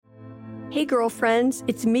Hey girlfriends,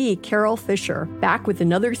 it's me, Carol Fisher, back with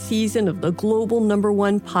another season of the global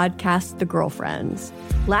 #1 podcast, The Girlfriends.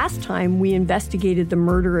 Last time, we investigated the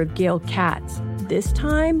murder of Gail Katz. This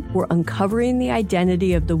time, we're uncovering the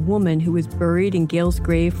identity of the woman who was buried in Gail's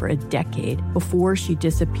grave for a decade before she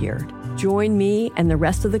disappeared. Join me and the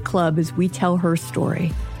rest of the club as we tell her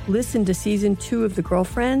story. Listen to Season 2 of The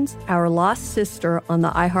Girlfriends, Our Lost Sister on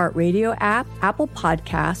the iHeartRadio app, Apple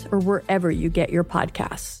Podcasts, or wherever you get your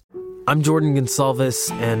podcasts. I'm Jordan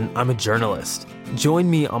Gonsalves, and I'm a journalist. Join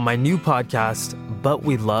me on my new podcast, But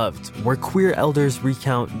We Loved, where queer elders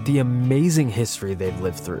recount the amazing history they've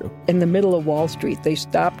lived through. In the middle of Wall Street, they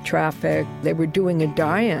stopped traffic. They were doing a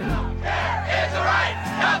die-in. Healthcare is a right!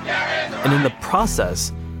 Healthcare is a right! And in the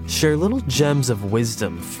process, share little gems of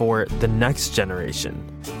wisdom for the next generation.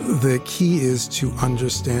 The key is to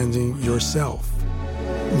understanding yourself,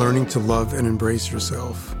 learning to love and embrace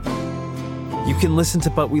yourself. You can listen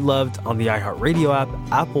to But We Loved on the iHeartRadio app,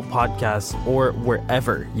 Apple Podcasts, or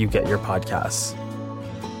wherever you get your podcasts.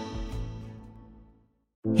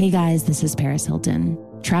 Hey guys, this is Paris Hilton.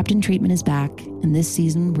 Trapped in Treatment is back, and this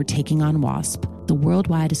season we're taking on WASP, the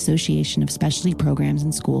Worldwide Association of Specialty Programs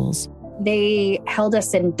in Schools. They held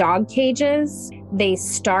us in dog cages. They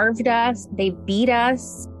starved us. They beat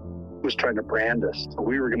us. Was trying to brand us. So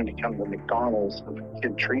we were going to become the McDonald's of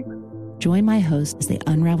kid treatment. Join my hosts as they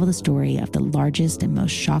unravel the story of the largest and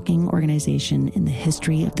most shocking organization in the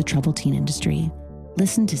history of the troubled teen industry.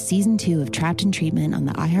 Listen to Season 2 of Trapped in Treatment on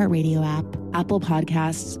the iHeartRadio app, Apple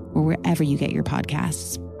Podcasts, or wherever you get your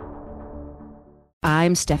podcasts.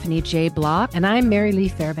 I'm Stephanie J. Block. And I'm Mary Lee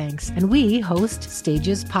Fairbanks. And we host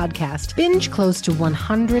Stages Podcast. Binge close to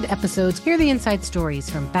 100 episodes. Hear the inside stories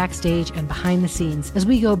from backstage and behind the scenes as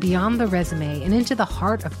we go beyond the resume and into the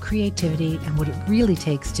heart of creativity and what it really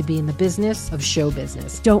takes to be in the business of show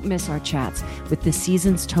business. Don't miss our chats with this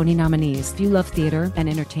season's Tony nominees. If you love theater and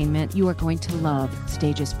entertainment, you are going to love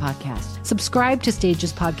Stages Podcast. Subscribe to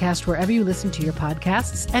Stages Podcast wherever you listen to your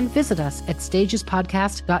podcasts and visit us at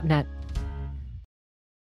stagespodcast.net.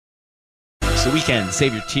 It's the weekend.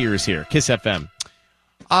 Save your tears here. Kiss FM.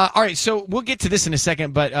 All right, so we'll get to this in a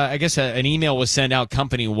second, but I guess an email was sent out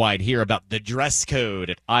company-wide here about the dress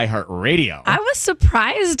code at iHeartRadio. I was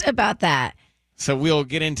surprised about that. So we'll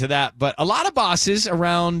get into that. But a lot of bosses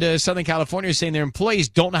around Southern California are saying their employees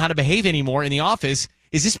don't know how to behave anymore in the office.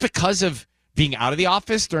 Is this because of being out of the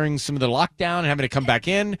office during some of the lockdown and having to come back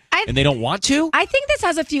in, and they don't want to? I think this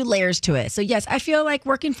has a few layers to it. So, yes, I feel like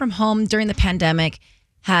working from home during the pandemic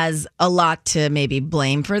has a lot to maybe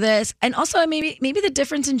blame for this. And also maybe the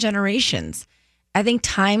difference in generations. I think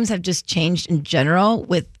times have just changed in general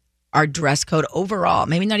with our dress code overall.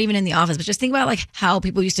 Maybe not even in the office, but just think about like how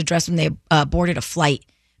people used to dress when they boarded a flight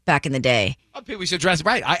back in the day. Oh, people used to dress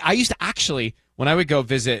right. I used to actually, when I would go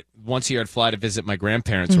visit, once a year I'd fly to visit my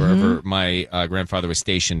grandparents wherever my grandfather was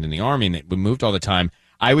stationed in the Army, and we moved all the time.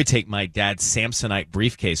 I would take my dad's Samsonite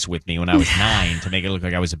briefcase with me when I was 9 to make it look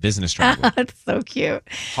like I was a business traveler. That's so cute.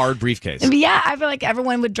 Hard briefcase. Yeah, I feel like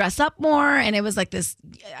everyone would dress up more, and it was like this,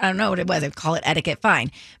 I don't know what it was. I'd call it etiquette,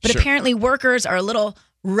 fine. But apparently workers are a little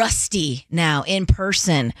rusty now in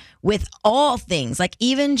person with all things, like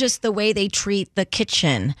even just the way they treat the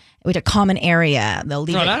kitchen with a common area. They'll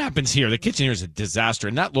leave that happens here. The kitchen here is a disaster,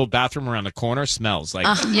 and that little bathroom around the corner smells like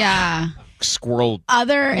squirrel.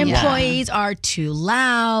 Other employees are too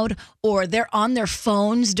loud, or they're on their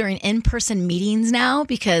phones during in-person meetings now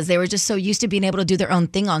because they were just so used to being able to do their own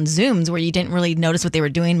thing on Zooms where you didn't really notice what they were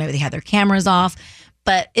doing. Maybe they had their cameras off.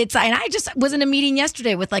 But and I just was in a meeting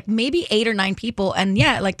yesterday with like maybe 8 or 9 people. And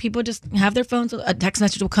like people just have their phones. A text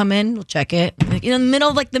message will come in. We'll check it like, in the middle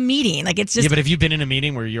of like the meeting. Like it's just. Yeah, but have you been in a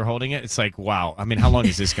meeting where you're holding it? It's like, wow. I mean, how long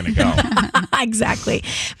is this going to go? Exactly.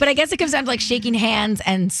 But I guess it comes down to like shaking hands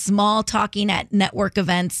and small talking at network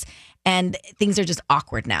events. And things are just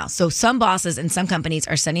awkward now. So some bosses and some companies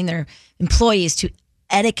are sending their employees to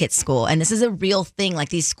etiquette school. And this is a real thing. Like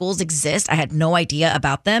these schools exist. I had no idea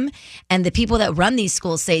about them. And the people that run these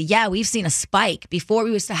schools say, yeah, we've seen a spike. Before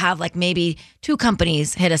we used to have like maybe 2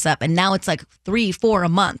 companies hit us up. And now it's like 3, 4 a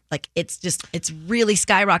month. Like it's really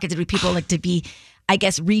skyrocketed with people like to be, I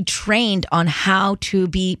guess, retrained on how to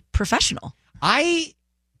be professional. I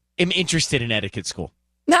am interested in etiquette school.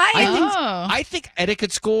 I think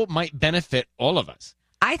etiquette school might benefit all of us.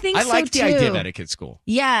 I think so, too. I like the idea of etiquette school.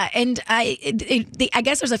 Yeah, and I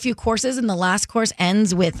guess there's a few courses, and the last course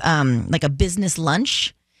ends with like a business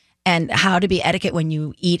lunch and how to be etiquette when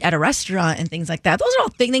you eat at a restaurant and things like that. Those are all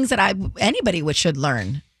things that anybody should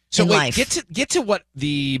learn. So in life. Get to what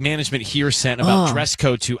the management here sent about dress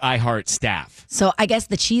code to iHeart staff. So I guess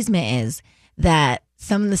the cheesement is that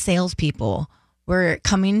some of the salespeople we're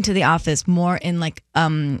coming to the office more in like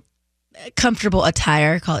comfortable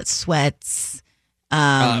attire, call it sweats. What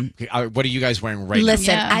are you guys wearing right now?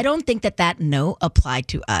 Listen, I don't think that note applied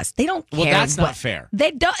to us. They don't care. Well, that's not fair.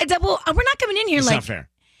 They don't. Well, we're not coming in here It's like. not fair.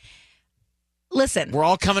 Listen, we're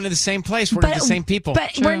all coming to the same place. We're the same people.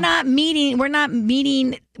 But we're not meeting. We're not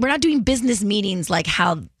doing business meetings like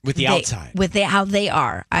how with the outside. How they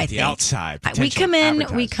are. I think the outside. We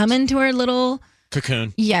come into our little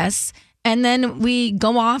cocoon. Yes, and then we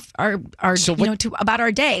go off our about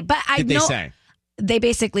our day. But did they say? They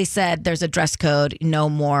basically said there's a dress code. No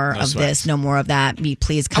more of this. No more of that.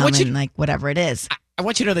 Please come in like whatever it is. I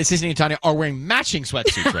want you to know that Sissy and Tanya are wearing matching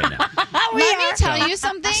sweatsuits right now. Let me tell you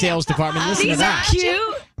something. Sales department, listen to that.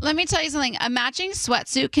 Cute. Let me tell you something. A matching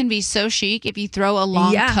sweatsuit can be so chic if you throw a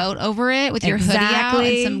long coat over it with your hoodie out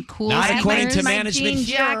and some cool Not sneakers. according to management jean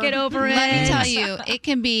jacket over it. Let me tell you, it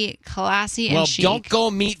can be classy and chic. Well, don't go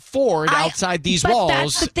meet Ford outside these walls.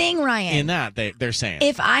 That's the thing, Ryan. In that, they're saying.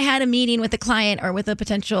 If I had a meeting with a client or with a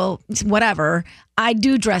potential whatever, I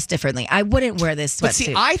do dress differently. I wouldn't wear this sweatsuit. But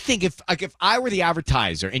see, I think if I were the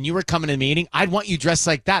advertiser and you were coming to a meeting, I'd want you dressed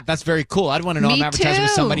like that. That's very cool. I'd want to know I'm advertising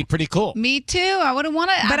with somebody pretty cool. Me too. I wouldn't want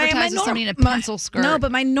to advertise with somebody in a pencil skirt. No,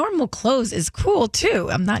 but my normal clothes is cool too.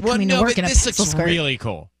 I'm not coming to work in a pencil skirt. This looks really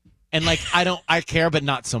cool. And like I care, but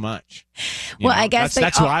not so much. I guess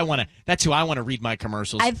that's who I want to. That's who I want to read my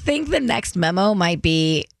commercials. I think the next memo might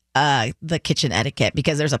be the kitchen etiquette,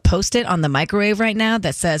 because there's a Post-it on the microwave right now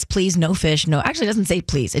that says please no fish. No, actually it doesn't say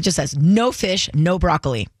please. It just says no fish, no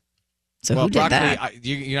broccoli. So who did broccoli, that?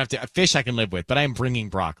 You have to fish. I can live with, but I am bringing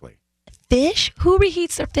broccoli. Fish? Who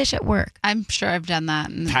reheats their fish at work? I'm sure I've done that.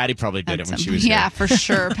 Patty probably did it when she was here. Yeah, for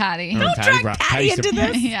sure, Patty. Patty into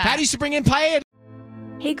this. Patty used to bring in paella.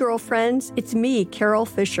 Hey girlfriends, it's me, Carol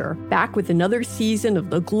Fisher, back with another season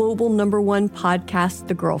of the global #1 podcast,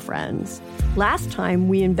 The Girlfriends. Last time,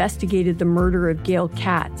 we investigated the murder of Gail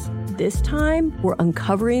Katz. This time, we're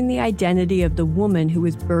uncovering the identity of the woman who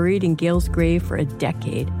was buried in Gail's grave for a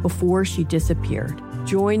decade before she disappeared.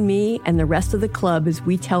 Join me and the rest of the club as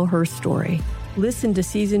we tell her story. Listen to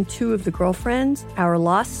Season 2 of The Girlfriends, Our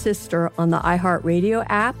Lost Sister on the iHeartRadio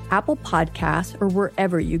app, Apple Podcasts, or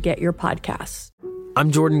wherever you get your podcasts. I'm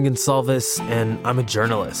Jordan Gonsalves, and I'm a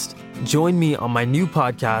journalist. Join me on my new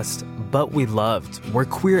podcast, But We Loved, where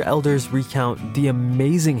queer elders recount the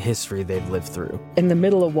amazing history they've lived through. In the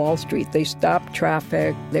middle of Wall Street, they stopped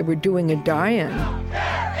traffic. They were doing a die-in.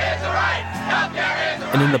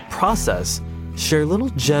 And in the process, share little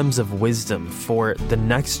gems of wisdom for the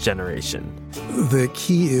next generation. The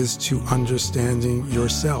key is to understanding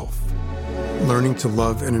yourself, learning to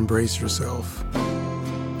love and embrace yourself.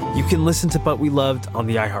 You can listen to But We Loved on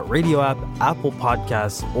the iHeartRadio app, Apple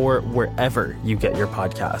Podcasts, or wherever you get your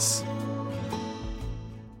podcasts.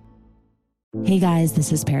 Hey guys,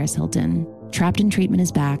 this is Paris Hilton. Trapped in Treatment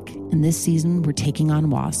is back, and this season we're taking on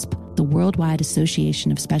WASP, the Worldwide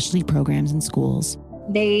Association of Specialty Programs in Schools.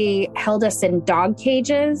 They held us in dog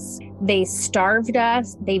cages. They starved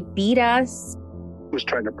us. They beat us. Was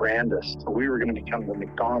trying to brand us. So we were going to become the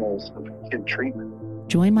McDonald's of kid treatment.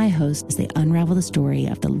 Join my hosts as they unravel the story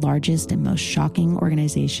of the largest and most shocking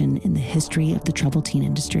organization in the history of the troubled teen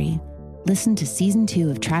industry. Listen to Season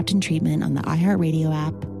 2 of Trapped in Treatment on the iHeartRadio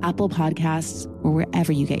app, Apple Podcasts, or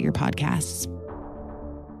wherever you get your podcasts.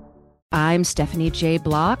 I'm Stephanie J.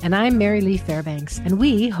 Block. And I'm Mary Lee Fairbanks. And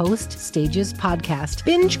we host Stages Podcast.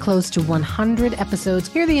 Binge close to 100 episodes.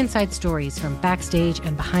 Hear the inside stories from backstage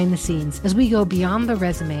and behind the scenes as we go beyond the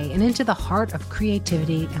resume and into the heart of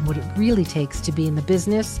creativity and what it really takes to be in the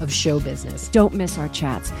business of show business. Don't miss our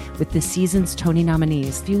chats with this season's Tony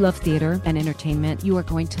nominees. If you love theater and entertainment, you are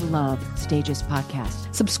going to love Stages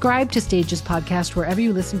Podcast. Subscribe to Stages Podcast wherever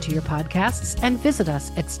you listen to your podcasts and visit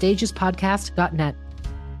us at stagespodcast.net.